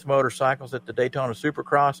with motorcycles at the Daytona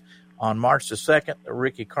Supercross on March the 2nd, the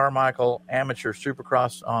Ricky Carmichael Amateur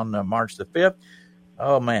Supercross on March the 5th.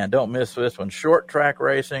 Oh, man, don't miss this one. Short track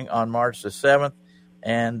racing on March the 7th,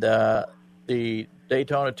 and the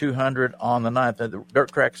Daytona 200 on the 9th. The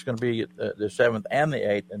dirt track is going to be the 7th and the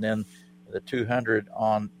 8th, and then the 200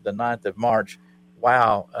 on the 9th of March.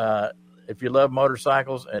 Wow. If you love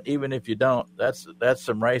motorcycles, and even if you don't, that's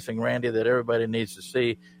some racing, Randy, that everybody needs to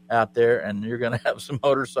see out there, and you're going to have some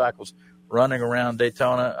motorcycles running around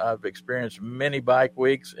Daytona. I've experienced many bike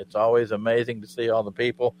weeks. It's always amazing to see all the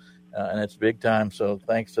people, and it's big time. So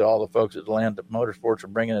thanks to all the folks at Land Motorsports for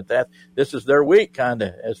bringing it that. This is their week, kind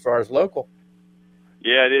of, as far as local.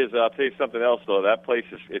 Yeah, it is. I'll tell you something else, though. That place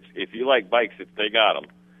is, if you like bikes, they got them.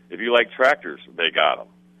 If you like tractors, they got them.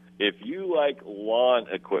 If you like lawn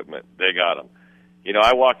equipment, they got them.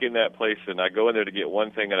 I walk in that place, and I go in there to get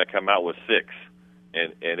one thing, and I come out with six.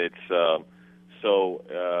 And it's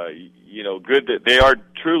good that they are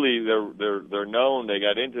truly they're known. They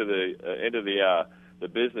got into the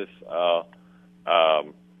business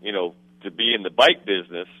to be in the bike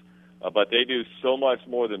business, but they do so much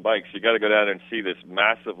more than bikes. You got to go down there and see this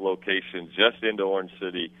massive location just into Orange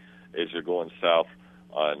City as you're going south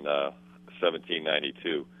on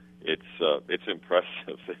 1792. It's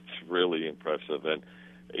impressive. It's really impressive, and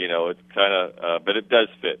it's kind of but it does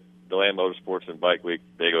fit. DeLand Motorsports and Bike Week,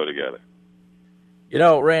 they go together.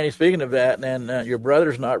 Randy, speaking of that, and your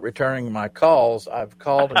brother's not returning my calls. I've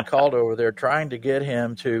called and called over there trying to get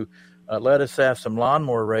him to let us have some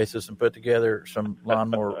lawnmower races and put together some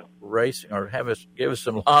lawnmower racing, or give us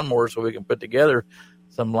some lawnmowers so we can put together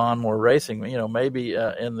some lawnmower racing, maybe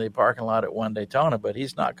in the parking lot at One Daytona, but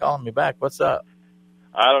he's not calling me back. What's up?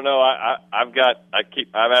 I don't know. I'm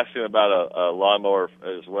asking him about a lawnmower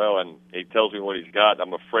as well, and he tells me what he's got.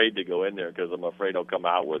 I'm afraid to go in there because I'm afraid he'll come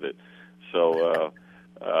out with it. So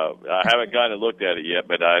I haven't gone and looked at it yet,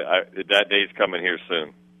 but that day's coming here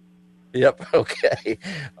soon. Yep. Okay.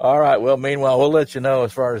 All right. Well, meanwhile, we'll let you know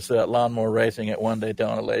as far as lawnmower racing at One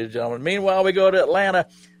Daytona, ladies and gentlemen. Meanwhile, we go to Atlanta.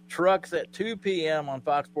 Trucks at 2 p.m. on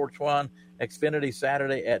Fox Sports 1, Xfinity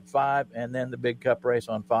Saturday at 5, and then the Big Cup race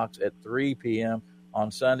on Fox at 3 p.m.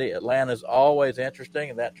 on Sunday. Atlanta's always interesting,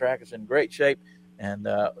 and that track is in great shape, and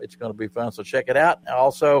it's going to be fun. So check it out.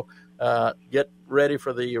 Also, get ready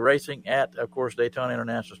for the racing at, of course, Daytona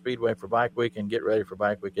International Speedway for Bike Week, and get ready for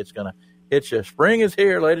Bike Week. It's going to hit you. Spring is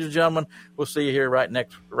here, ladies and gentlemen. We'll see you here right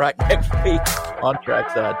next week on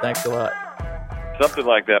Trackside. Thanks a lot. Something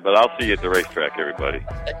like that, but I'll see you at the racetrack, everybody.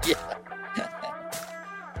 Yeah.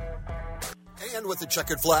 And with the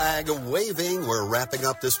checkered flag waving, we're wrapping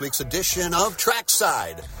up this week's edition of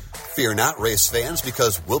Trackside. Fear not, race fans,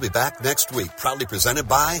 because we'll be back next week, proudly presented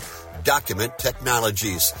by Document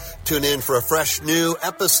Technologies. Tune in for a fresh new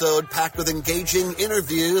episode packed with engaging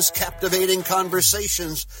interviews, captivating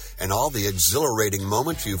conversations, and all the exhilarating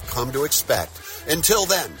moments you've come to expect. Until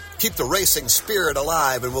then, keep the racing spirit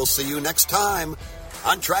alive, and we'll see you next time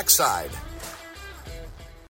on Trackside.